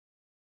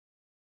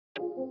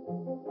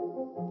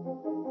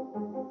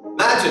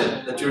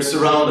Imagine that you're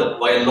surrounded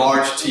by a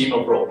large team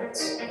of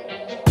robots.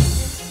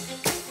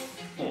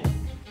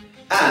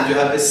 And you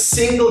have a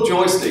single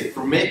joystick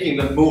for making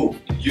them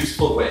move in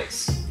useful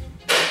ways.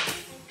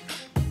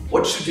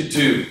 What should you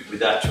do with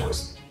that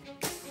joystick?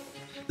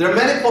 There are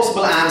many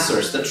possible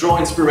answers that draw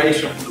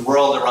inspiration from the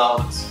world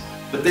around us,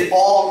 but they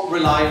all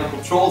rely on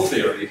control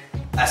theory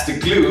as the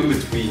glue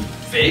between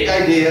vague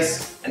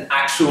ideas and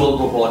actual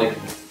robotic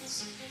movements.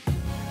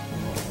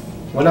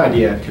 One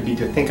idea could be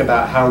to think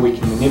about how we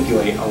can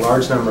manipulate a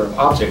large number of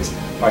objects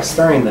by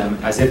stirring them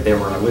as if they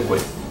were a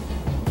liquid.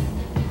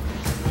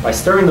 By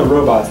stirring the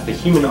robots, the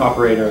human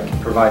operator can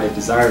provide a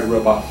desired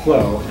robot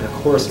flow, and a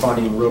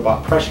corresponding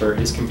robot pressure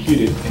is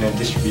computed in a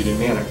distributed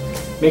manner,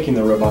 making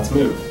the robots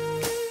move.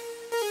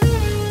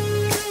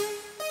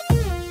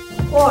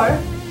 Or,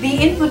 the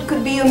input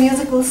could be a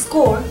musical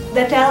score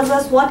that tells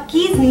us what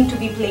keys need to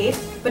be played,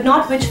 but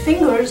not which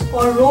fingers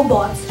or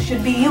robots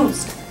should be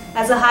used,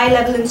 as a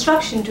high-level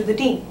instruction to the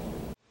team.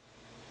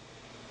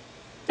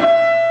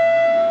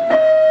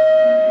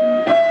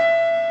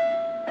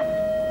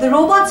 The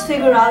robots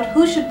figure out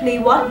who should play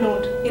what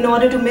note in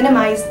order to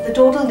minimize the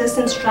total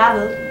distance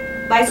traveled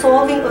by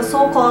solving a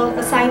so-called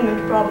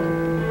assignment problem.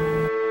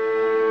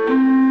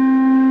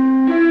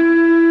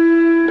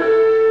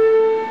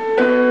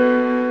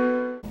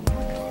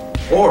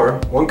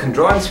 Or one can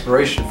draw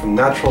inspiration from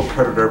natural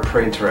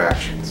predator-prey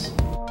interactions.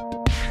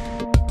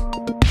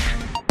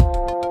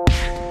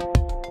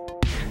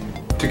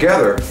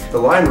 Together, the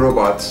lion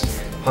robots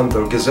hunt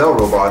the gazelle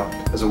robot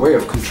as a way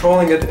of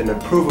controlling it in a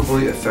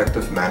provably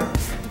effective manner.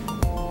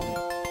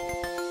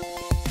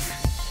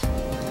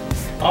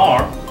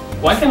 Or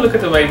one can look at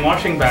the way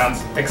marching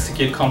bands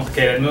execute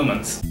complicated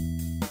movements.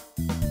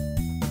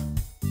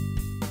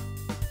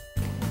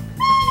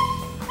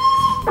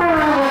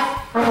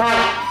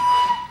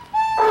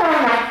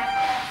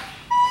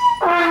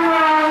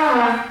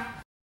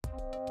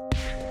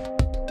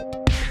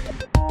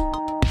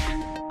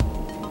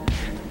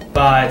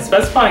 By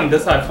specifying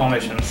desired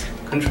formations,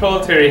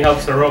 control theory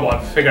helps the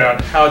robot figure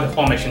out how the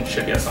formation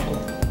should be assembled.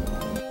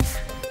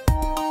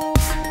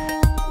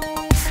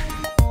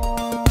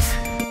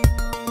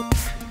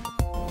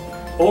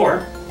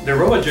 Or the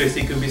robot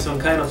joystick could be some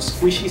kind of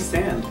squishy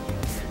sand.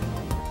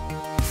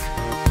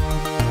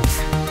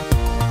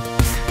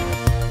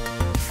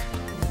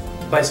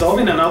 By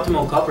solving an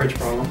optimal coverage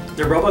problem,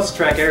 the robots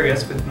track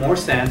areas with more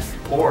sand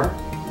or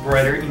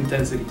brighter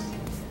intensities.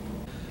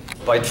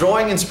 By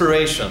drawing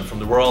inspiration from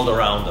the world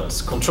around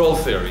us, control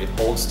theory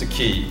holds the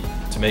key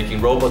to making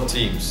robot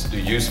teams do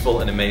useful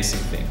and amazing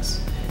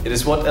things. It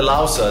is what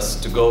allows us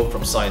to go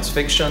from science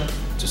fiction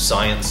to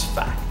science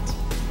fact.